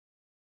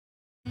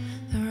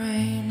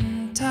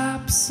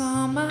raindrops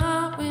on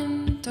my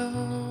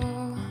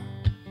window,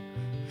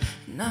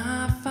 and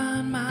I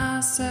find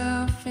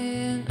myself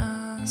in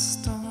a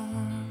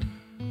storm,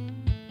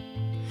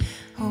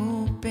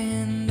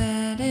 hoping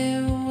that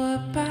it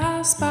would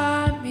pass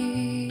by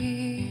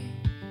me.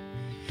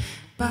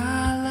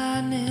 By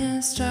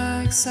lightning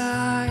strikes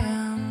I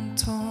am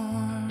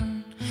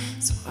torn,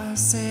 so I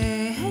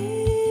say,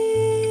 hey,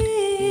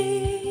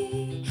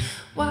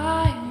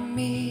 why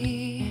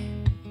me?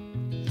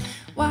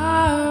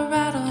 Why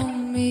rattle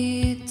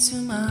me to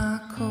my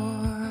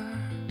core?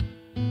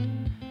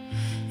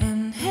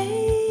 And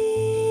hey,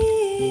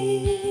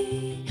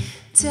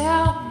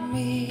 tell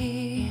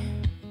me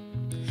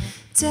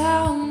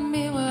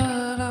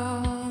what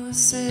all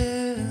this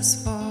is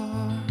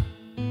for.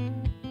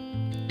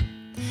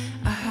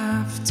 I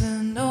have to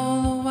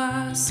know the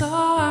why, so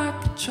I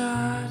could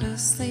try to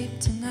sleep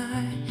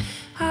tonight.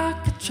 I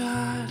could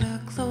try to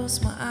close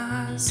my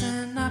eyes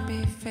and not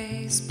be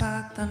faced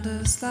by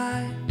thunder's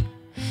light.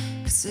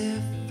 'Cause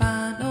if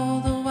I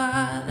know the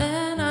why,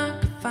 then I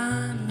could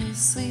finally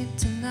sleep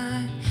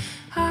tonight.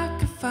 I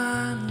could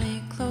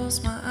finally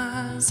close my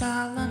eyes.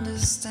 I'll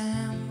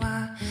understand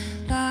why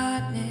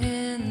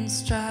lightning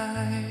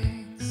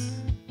strikes.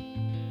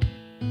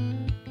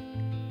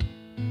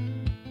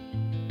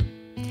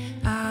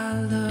 I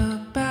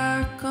look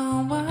back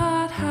on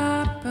what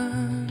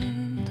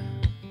happened,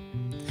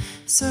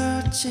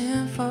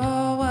 searching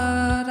for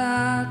what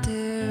I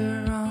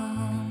did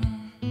wrong.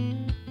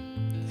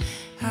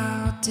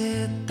 How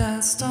did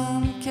that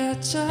storm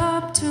catch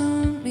up to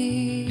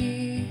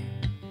me?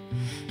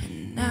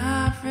 An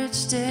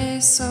average day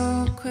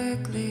so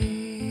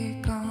quickly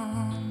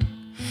gone.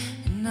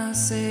 And I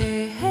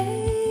say,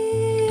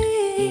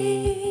 hey,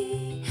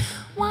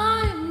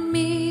 why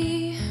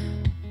me?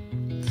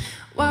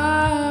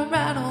 Why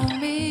rattle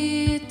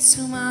me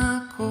to my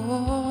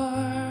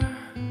core?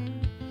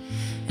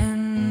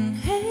 And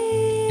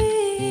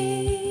hey,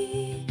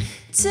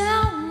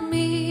 tell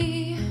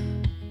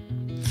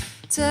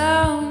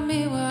me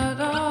what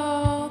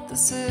all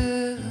this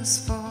is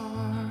for.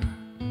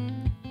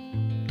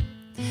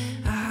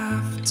 I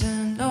have to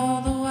know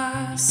the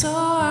why, so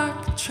I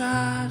could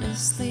try to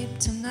sleep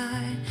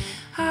tonight.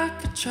 I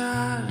could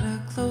try to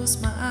close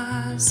my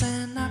eyes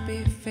and not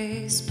be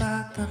faced by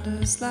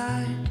thunder's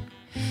light.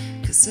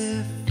 'Cause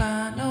if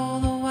I know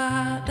the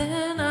why,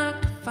 then I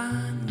could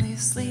finally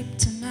sleep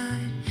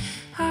tonight.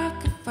 I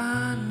could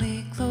finally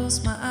close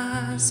my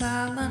eyes.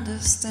 I'll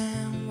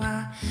understand why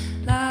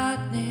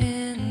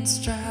lightning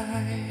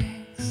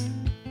strikes.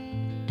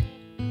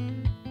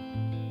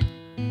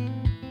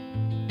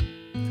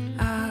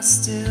 I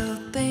still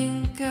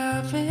think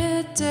of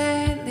it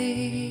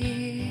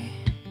daily.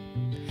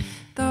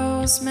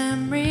 Those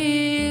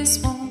memories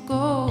won't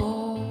go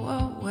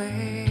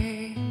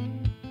away.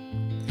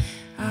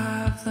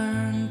 I've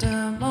learned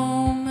a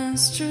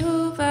moment's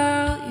true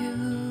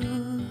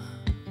value.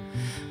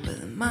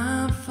 With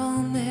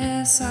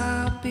mindfulness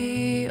I'll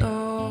be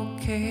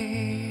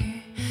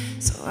okay.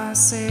 So I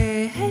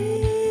say,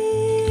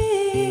 hey,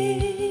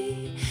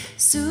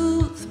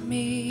 soothe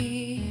me.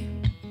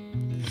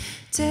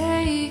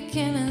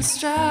 Taking a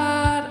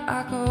stride, I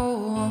go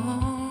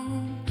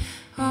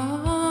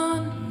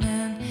on,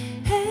 and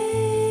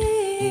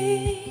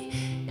hey,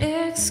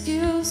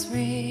 excuse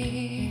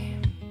me,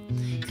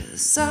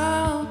 'cause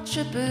I'll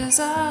trip as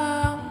I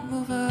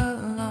move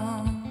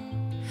along.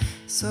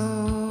 So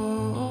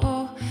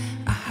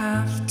I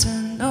have to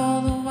know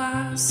the why,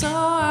 so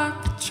I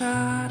could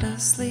try to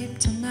sleep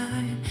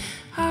tonight.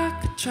 I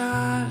could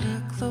try to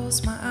close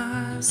my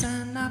eyes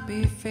and not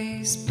be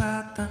faced by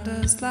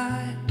thunder's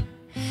light.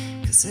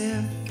 'Cause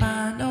if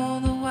I know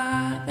the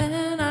why,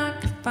 then I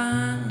could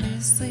finally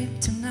sleep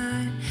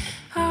tonight.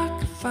 I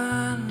could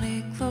finally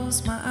close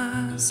my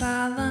eyes.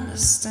 I'll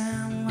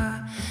understand